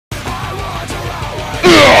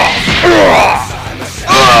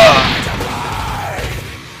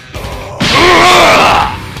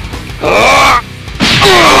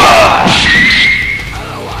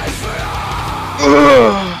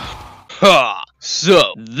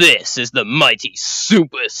So, this is the mighty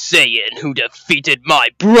Super Saiyan who defeated my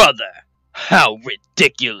brother. How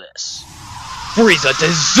ridiculous. Frieza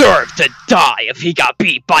deserved to die if he got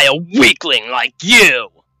beat by a weakling like you.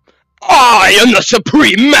 I am the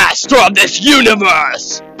Supreme Master of this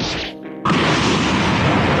universe.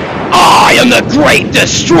 I am the Great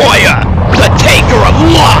Destroyer, the Taker of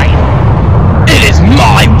Life. It is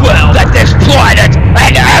my will that this planet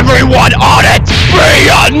and everyone on it be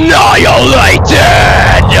annihilated!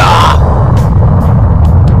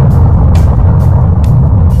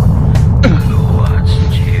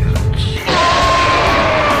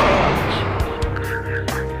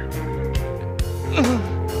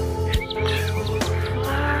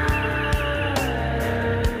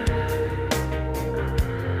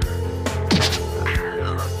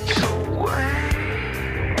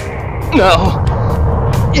 No,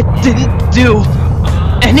 it didn't do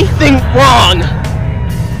anything wrong.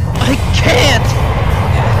 I can't.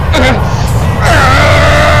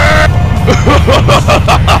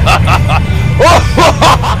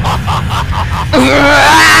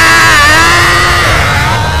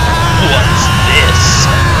 What's this?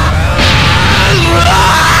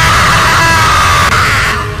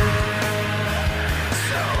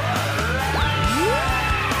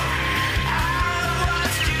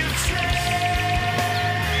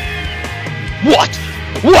 What?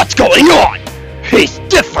 What's going on? He's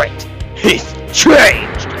different. He's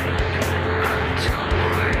changed.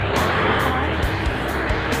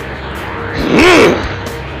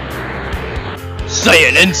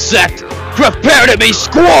 Saiyan insect, prepare to be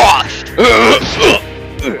squashed.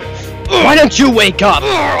 Why don't you wake up?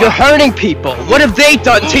 You're hurting people. What have they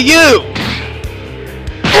done to you?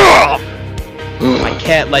 I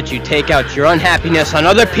can't let you take out your unhappiness on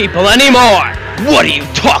other people anymore. What are you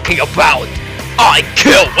talking about? I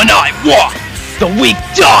kill when I want! The weak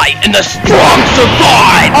die and the strong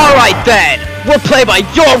survive! Alright then! We'll play by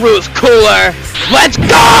your rules, cooler! Let's go!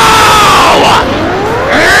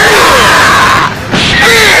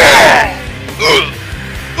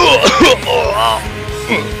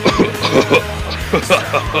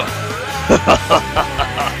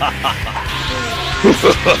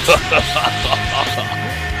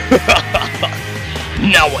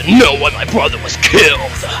 Now I know why my brother was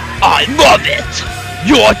killed. I love it.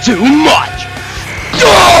 You're too much.